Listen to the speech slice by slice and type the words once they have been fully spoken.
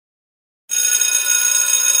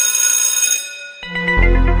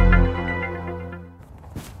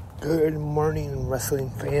Good morning, wrestling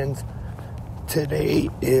fans. Today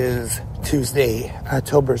is Tuesday,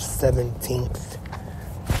 October 17th,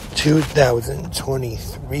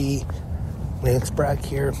 2023. Lance Brock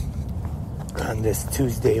here on this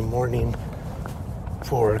Tuesday morning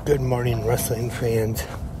for Good Morning Wrestling fans.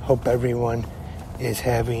 Hope everyone is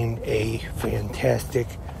having a fantastic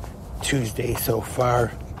Tuesday so far,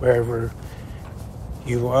 wherever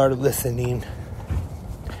you are listening.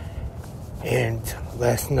 And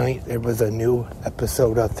last night there was a new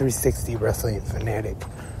episode of 360 Wrestling Fanatic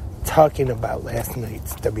talking about last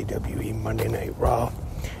night's WWE Monday Night Raw.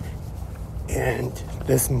 And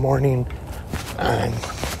this morning on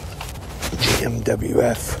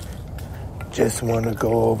GMWF, just want to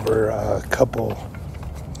go over a couple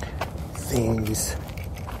things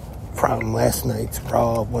from last night's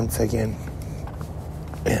Raw once again.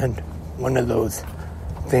 And one of those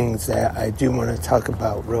things that I do want to talk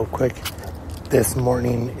about real quick this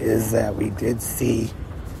morning is that we did see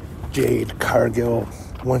Jade Cargill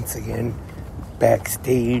once again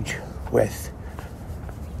backstage with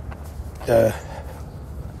the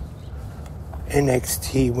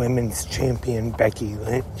NXT Women's Champion Becky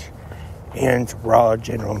Lynch and Raw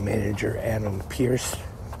General Manager Adam Pearce.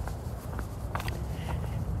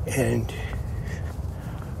 And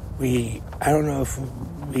I don't know if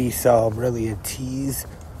we saw really a tease,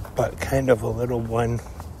 but kind of a little one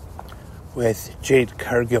with Jade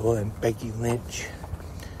Cargill and Becky Lynch.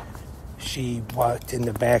 She walked in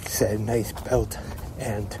the back, said, "Nice belt,"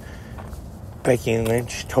 and Becky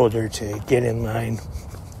Lynch told her to get in line.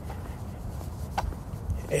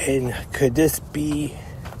 And could this be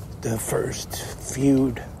the first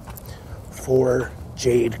feud for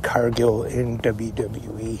Jade Cargill in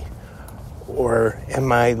WWE? Or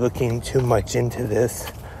am I looking too much into this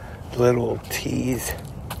little tease?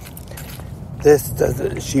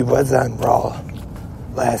 She was on Raw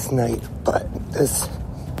last night, but this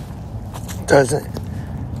doesn't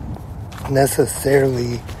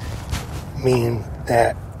necessarily mean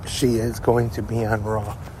that she is going to be on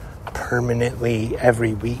Raw permanently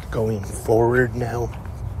every week going forward now.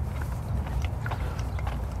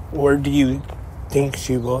 Or do you think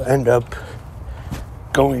she will end up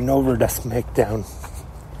going over to SmackDown?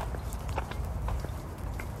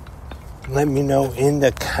 Let me know in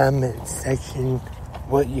the comment section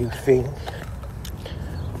what you think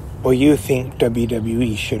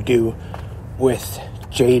WWE should do with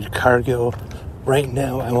Jade Cargill. Right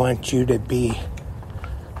now, I want you to be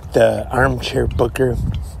the armchair booker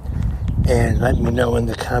and let me know in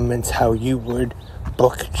the comments how you would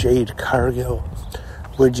book Jade Cargill.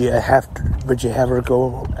 Would you have her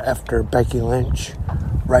go after Becky Lynch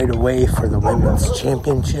right away for the Women's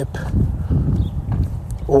Championship?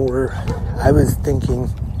 Or I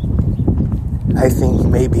think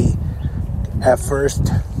maybe at first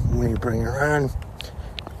when you bring her on,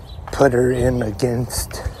 put her in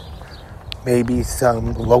against maybe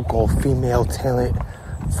some local female talent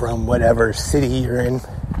from whatever city you're in,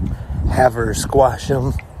 have her squash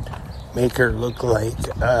them, make her look like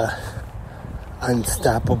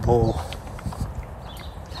unstoppable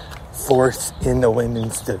force in the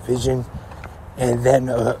women's division, and then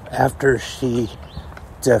after she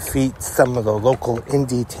defeats some of the local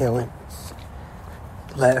indie talent,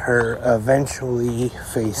 let her eventually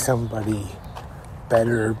face somebody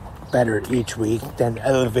better each week, then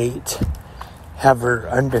elevate, have her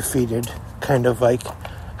undefeated, kind of like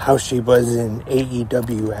how she was in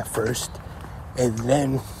AEW at first, and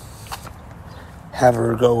then have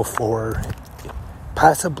her go for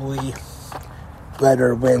possibly let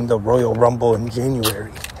her win the Royal Rumble in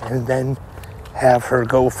January, and then have her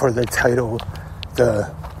go for the title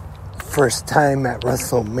the first time at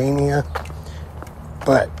WrestleMania.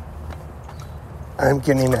 But I'm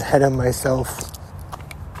getting ahead of myself.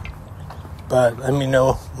 But let me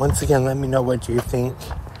know what you think,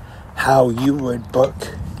 how you would book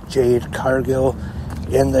Jade Cargill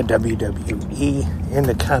in the WWE in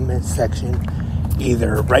the comments section,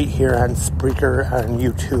 either right here on Spreaker, on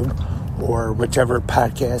YouTube, or whichever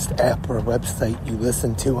podcast app or website you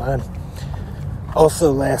listen to on.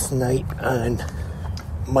 Also last night on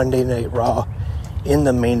Monday Night Raw, in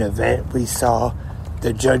the main event, we saw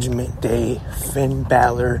the Judgment Day, Finn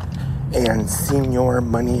Balor and Senior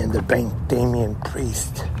Money in the Bank Damian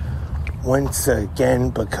Priest once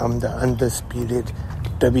again become the undisputed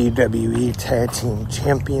WWE Tag Team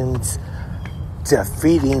Champions,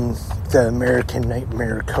 defeating the American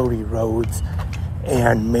Nightmare Cody Rhodes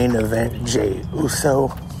and main event Jey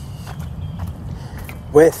Uso,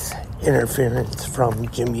 with interference from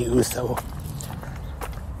Jimmy Uso.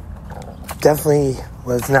 Definitely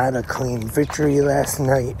was not a clean victory last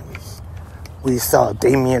night, we saw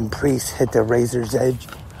Damian Priest hit the razor's edge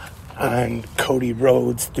on Cody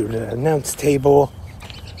Rhodes through the announce table,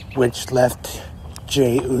 which left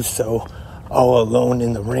Jey Uso all alone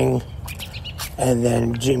in the ring. And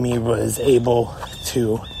then Jimmy was able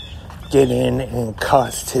to get in and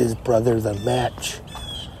cost his brother the match.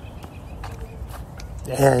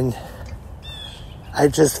 And I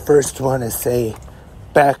just first want to say,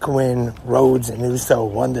 back when Rhodes and Uso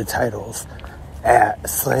won the titles at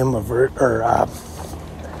Slammiversary, or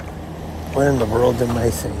what in the world am I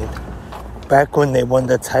saying? Back when they won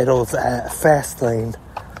the titles at Fastlane,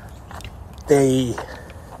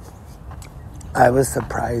 I was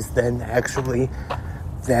surprised then, actually,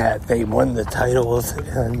 that they won the titles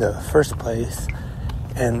in the first place,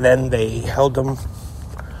 and then they held them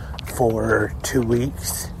for 2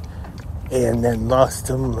 weeks, and then lost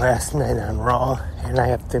them last night on Raw. And I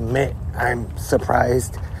have to admit, I'm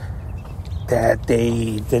surprised that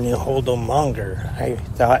they didn't hold them longer. I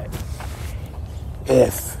thought,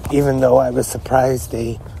 even though I was surprised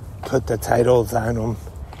they put the titles on them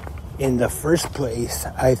in the first place,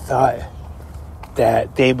 I thought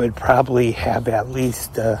that they would probably have at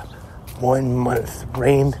least a 1 month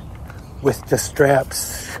reign with the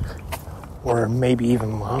straps, or maybe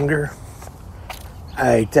even longer.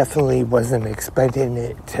 I definitely wasn't expecting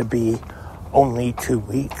it to be only 2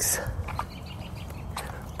 weeks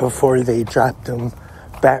before they dropped them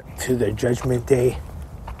back to the Judgment Day.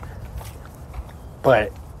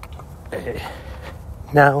 But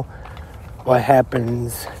now what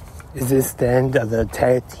happens, is this the end of the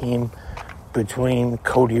tag team between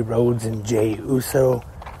Cody Rhodes and Jey Uso?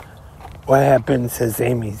 What happens to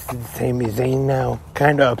Sami Zayn now?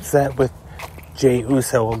 Kind of upset with Jey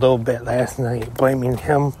Uso a little bit last night, blaming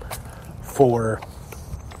him for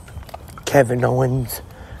Kevin Owens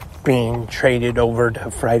being traded over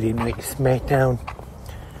to Friday Night SmackDown.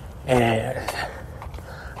 And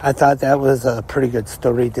I thought that was a pretty good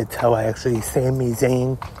story to tell, actually. Sami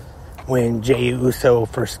Zayn, when Jey Uso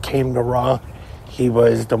first came to Raw, he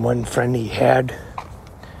was the one friend he had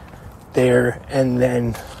there. And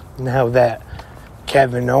then now that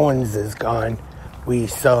Kevin Owens is gone, we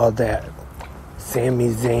saw that Sami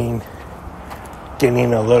Zayn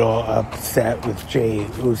getting a little upset with Jey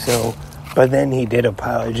Uso. But then he did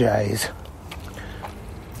apologize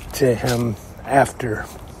to him after.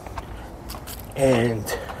 And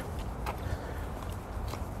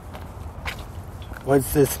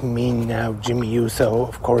what's this mean now? Jimmy Uso,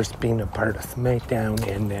 of course, being a part of SmackDown,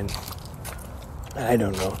 and then, I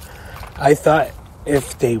don't know. I thought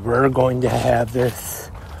if they were going to have this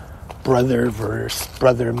brother versus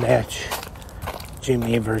brother match,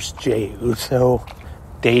 Jimmy versus Jey Uso,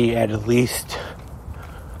 they at least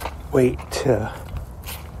wait to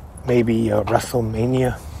maybe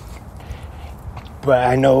WrestleMania. But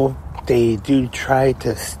I know they do try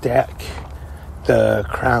to stack the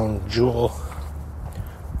Crown Jewel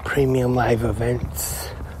premium live events,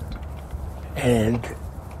 and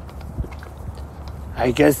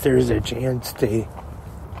I guess there's a chance they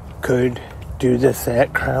could do this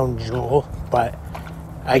at Crown Jewel, but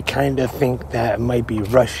I kind of think that might be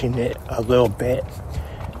rushing it a little bit,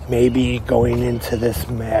 maybe going into this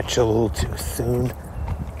match a little too soon.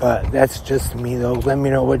 But that's just me, though. Let me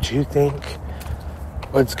know what you think.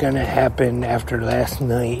 What's going to happen after last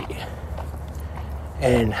night?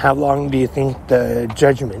 And how long do you think the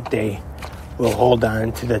Judgment Day will hold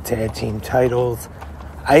on to the tag team titles?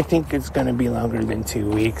 I think it's going to be longer than 2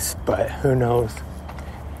 weeks, but who knows?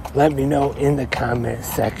 Let me know in the comment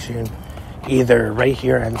section, either right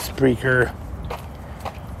here on Spreaker,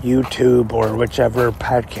 YouTube, or whichever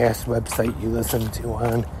podcast website you listen to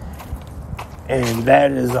on. And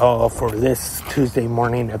that is all for this Tuesday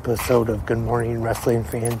morning episode of Good Morning Wrestling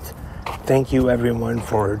Fans. Thank you, everyone,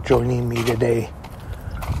 for joining me today.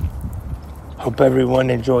 Hope everyone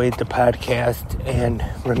enjoyed the podcast. And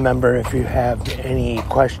remember, if you have any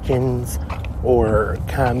questions or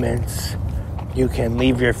comments, you can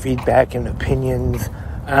leave your feedback and opinions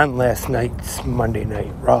on last night's Monday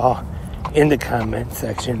Night Raw in the comment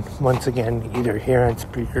section. Once again, either here on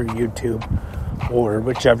Spreaker, YouTube, or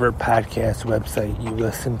whichever podcast website you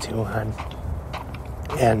listen to on.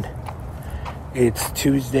 And it's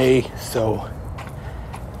Tuesday, so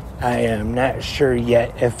I am not sure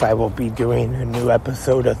yet if I will be doing a new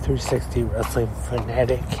episode of 360 Wrestling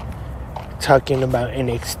Fanatic talking about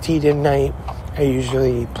NXT tonight. I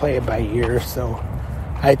usually play it by ear, so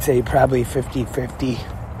I'd say probably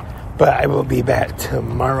 50-50. But I will be back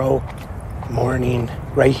tomorrow morning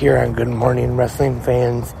right here on Good Morning Wrestling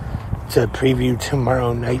Fans to preview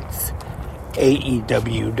tomorrow night's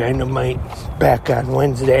AEW Dynamite, back on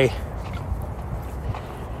Wednesday.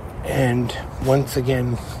 And once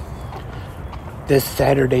again, this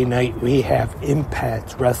Saturday night we have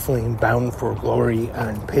Impact Wrestling Bound for Glory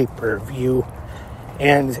on pay-per-view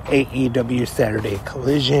and AEW Saturday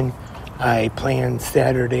Collision. I plan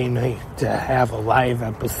Saturday night to have a live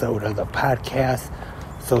episode of the podcast,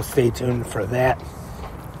 so stay tuned for that.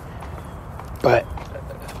 But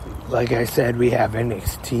like I said, we have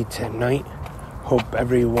NXT tonight. Hope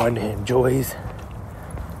everyone enjoys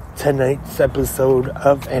tonight's episode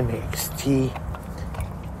of NXT.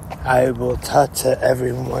 I will talk to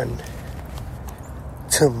everyone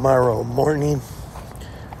tomorrow morning.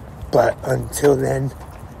 But until then,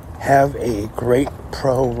 have a great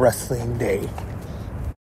pro wrestling day.